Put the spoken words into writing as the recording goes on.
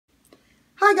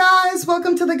Hi guys,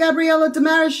 welcome to the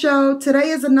GabriellaDamaris Show. Today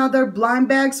is another Blind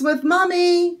Bags with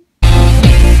Mommy.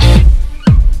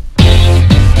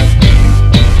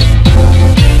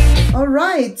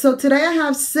 Alright, so today I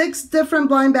have 6 different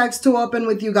blind bags to open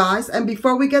with you guys. And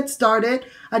before we get started,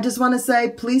 I just want to say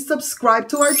please subscribe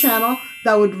to our channel.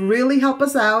 That would really help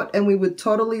us out and we would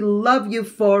totally love you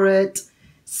for it.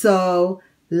 So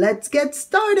let's get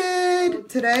started.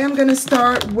 Today I'm going to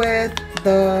start with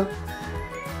the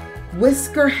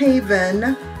Whisker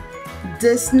Haven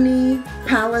Disney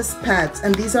Palace Pets,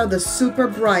 and these are the super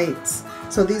brights.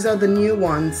 So these are the new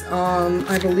ones.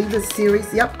 I believe it's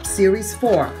series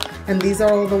 4, and these are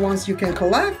all the ones you can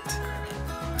collect.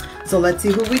 So let's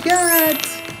see who we get.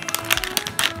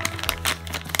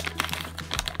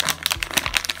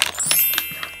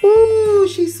 Ooh,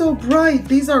 she's so bright.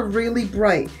 These are really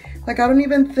bright. Like, I don't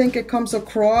even think it comes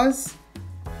across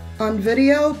on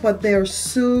video, but they're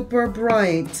super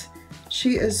bright.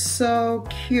 She is so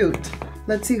cute.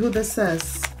 Let's see who this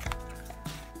says.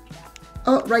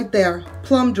 Oh, right there.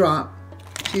 Plum Drop.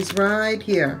 She's right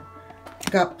here.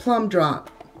 Got Plum Drop.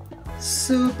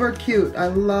 Super cute. I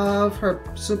love her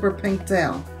super pink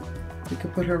tail. We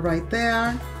could put her right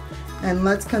there. And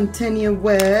let's continue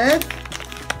with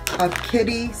a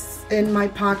kitty in my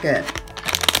pocket.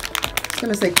 I was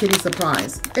gonna say kitty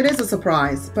surprise. It is a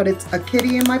surprise, but it's a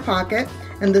kitty in my pocket.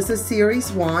 And this is series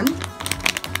 1.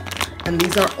 And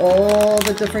these are all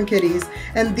the different kitties,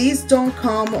 and these don't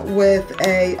come with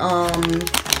a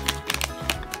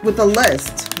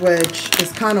list, which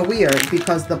is kind of weird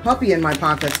because the puppy in my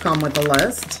pockets come with a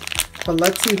list. But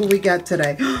let's see who we get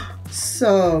today.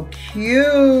 So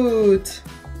cute.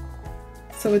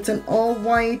 So it's an all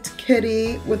white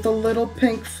kitty with a little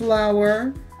pink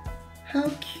flower. How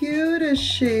cute is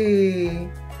she?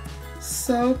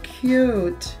 So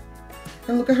cute.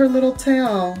 And look at her little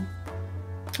tail.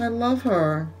 I love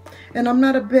her. And I'm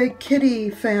not a big kitty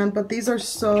fan, but these are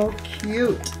so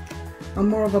cute. I'm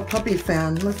more of a puppy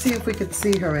fan. Let's see if we could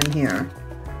see her in here.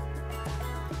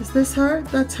 Is this her?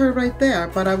 That's her right there,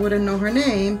 but I wouldn't know her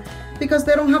name because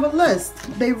they don't have a list.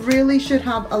 They really should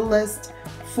have a list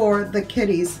for the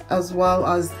kitties as well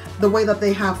as the way that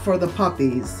they have for the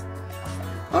puppies.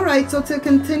 Alright, so to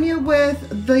continue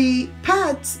with the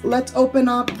pets, let's open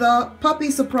up the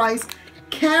puppy surprise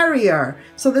carrier.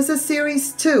 So this is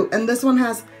series 2, and this one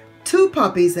has 2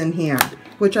 puppies in here,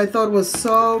 which I thought was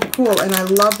so cool, and I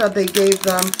love that they gave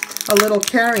them a little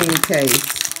carrying case.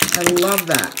 I love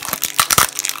that.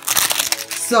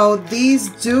 So these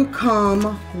do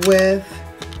come with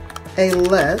a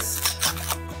list,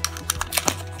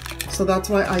 so that's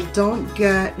why I don't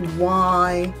get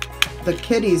why the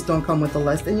kitties don't come with a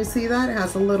list. And you see that it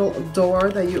has a little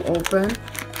door that you open.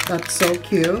 That's so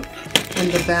cute. And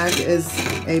the bag is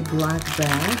a black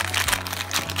bag.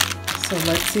 So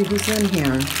let's see who's in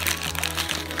here.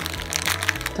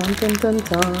 Dun dun dun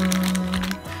dun.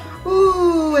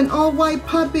 Ooh, an all white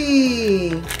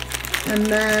puppy. And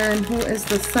then who is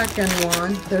the second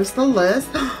one? There's the list.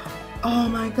 Oh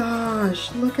my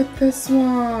gosh, look at this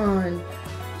one.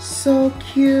 So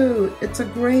cute. It's a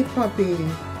gray puppy.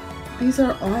 These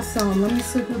are awesome. Let me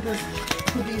see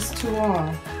who these 2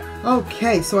 are.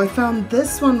 Okay, so I found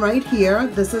this one right here.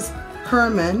 This is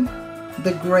Herman,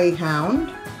 the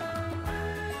Greyhound.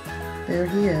 There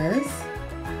he is.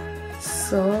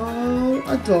 So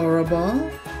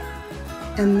adorable.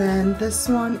 And then this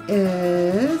one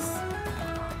is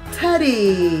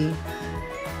Teddy,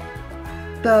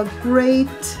 the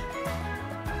Great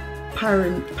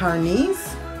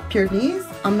Pyrenees.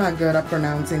 I'm not good at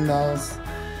pronouncing those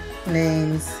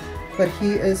names, but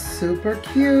he is super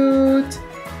cute.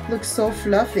 Looks so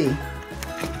fluffy.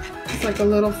 It's like a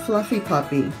little fluffy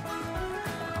puppy.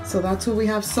 So that's who we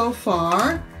have so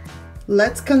far.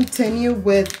 Let's continue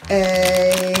with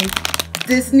a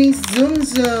Disney Tsum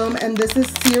Tsum, and this is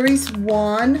series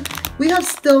 1. We have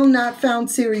still not found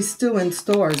series 2 in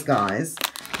stores, guys,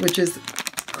 which is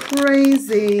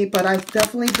crazy, but I've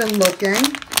definitely been looking.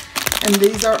 And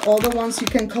these are all the ones you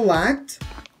can collect.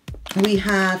 We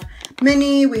have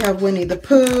Minnie, we have Winnie the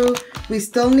Pooh, we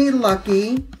still need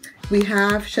Lucky, we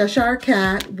have Cheshire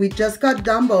Cat, we just got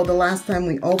Dumbo the last time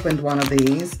we opened one of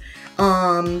these.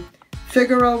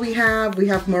 Figaro we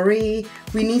have Marie,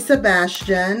 we need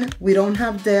Sebastian, we don't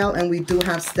have Dale, and we do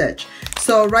have Stitch.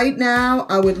 So right now,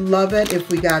 I would love it if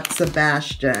we got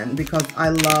Sebastian because I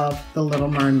love The Little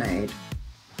Mermaid.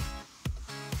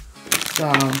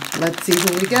 So let's see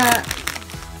who we get.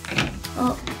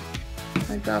 Oh,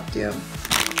 I dropped you.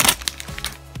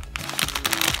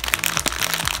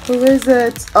 Who is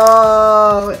it?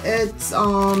 Oh, it's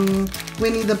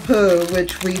Winnie the Pooh,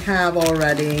 which we have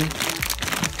already.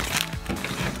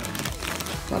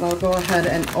 but I'll go ahead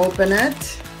and open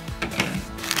it.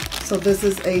 So this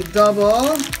is a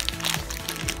double.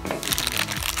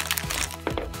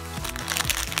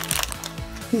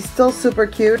 He's still super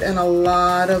cute, and a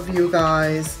lot of you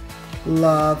guys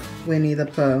love Winnie the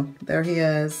Pooh. There he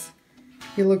is.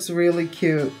 He looks really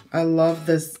cute. I love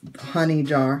this honey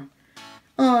jar.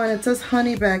 Oh, and it says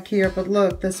honey back here, but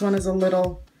look, this one is a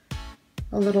little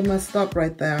messed up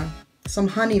right there. Some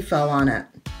honey fell on it.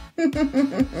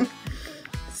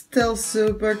 Still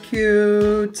super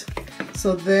cute.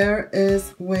 So there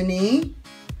is Winnie.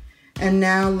 And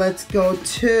now let's go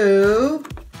to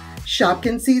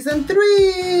Shopkins Season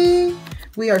 3.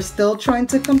 We are still trying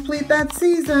to complete that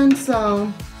season,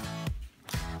 so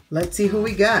let's see who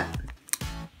we get.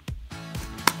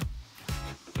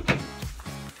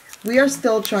 We are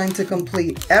still trying to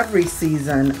complete every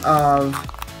season of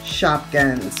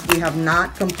Shopkins. We have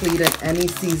not completed any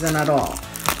season at all.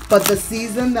 But the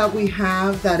season that we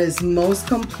have that is most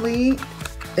complete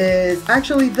is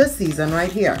actually this season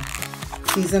right here,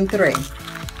 Season 3.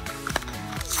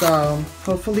 So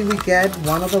hopefully we get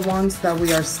one of the ones that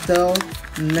we are still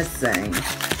missing.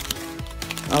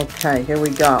 Okay, here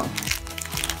we go.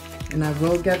 And I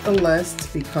will get the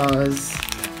list because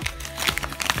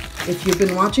if you've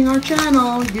been watching our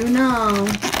channel, you know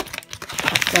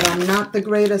that I'm not the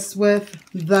greatest with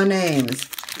the names.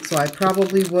 So I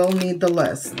probably will need the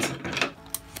list.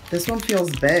 This one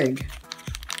feels big.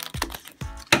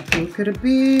 Who could it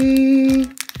be?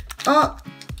 Oh,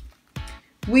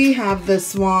 we have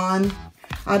this one.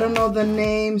 I don't know the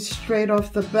name straight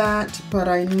off the bat, but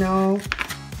I know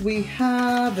we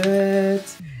have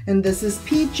it. And this is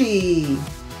Peachy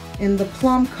in the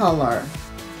plum color.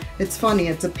 It's funny,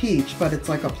 it's a peach, but it's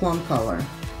like a plum color.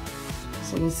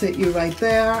 So we'll sit you right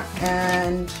there.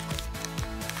 And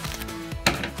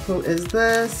who is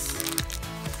this?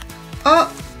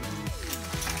 Oh,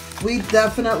 we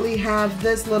definitely have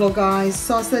this little guy,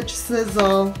 Sausage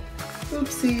Sizzle.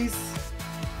 Oopsies.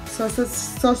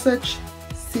 Sausage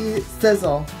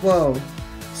Sizzle. Whoa.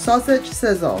 Sausage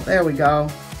Sizzle. There we go.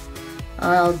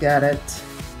 I'll get it.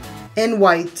 In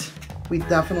white. We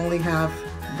definitely have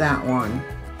that one.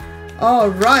 All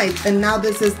right. And now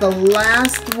this is the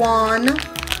last one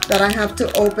that I have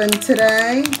to open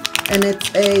today. And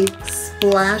it's a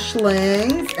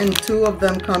Splashlings. And 2 of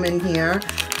them come in here.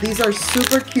 These are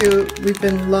super cute. We've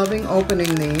been loving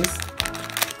opening these.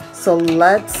 So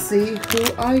let's see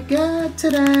who I get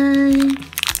today.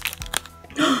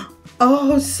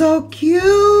 Oh, so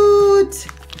cute.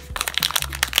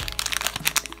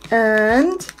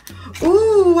 And,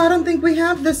 ooh, I don't think we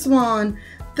have this one.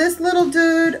 This little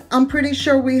dude, I'm pretty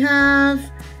sure we have.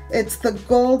 It's the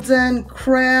golden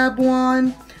crab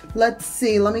one. Let's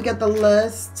see, let me get the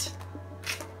list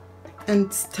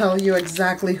and tell you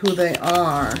exactly who they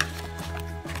are.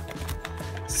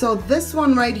 So this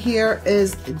one right here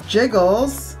is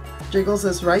Jiggles. Jiggles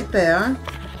is right there.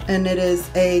 And it is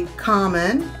a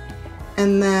common.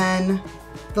 And then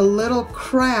the little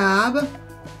crab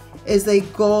is a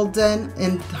golden,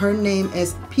 and her name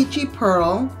is Peachy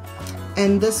Pearl.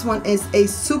 And this one is a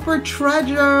super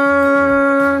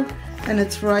treasure. And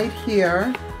it's right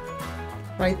here,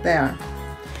 right there.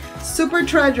 Super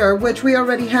treasure, which we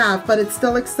already have, but it's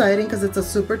still exciting because it's a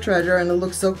super treasure and it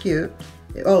looks so cute.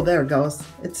 Oh, there it goes.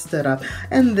 It stood up.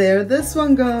 And there this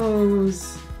one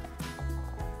goes.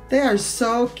 They are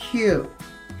so cute.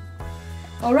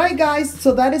 All right, guys.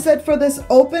 So that is it for this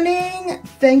opening.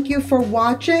 Thank you for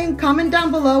watching. Comment down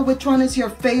below which one is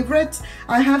your favorite.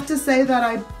 I have to say that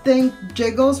I think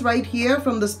Jiggles right here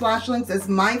from the Splashlings is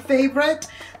my favorite.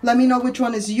 Let me know which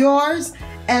one is yours.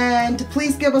 And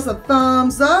please give us a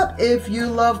thumbs up if you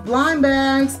love blind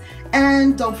bags.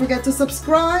 And don't forget to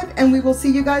subscribe, and we will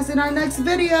see you guys in our next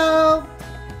video.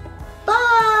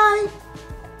 Bye!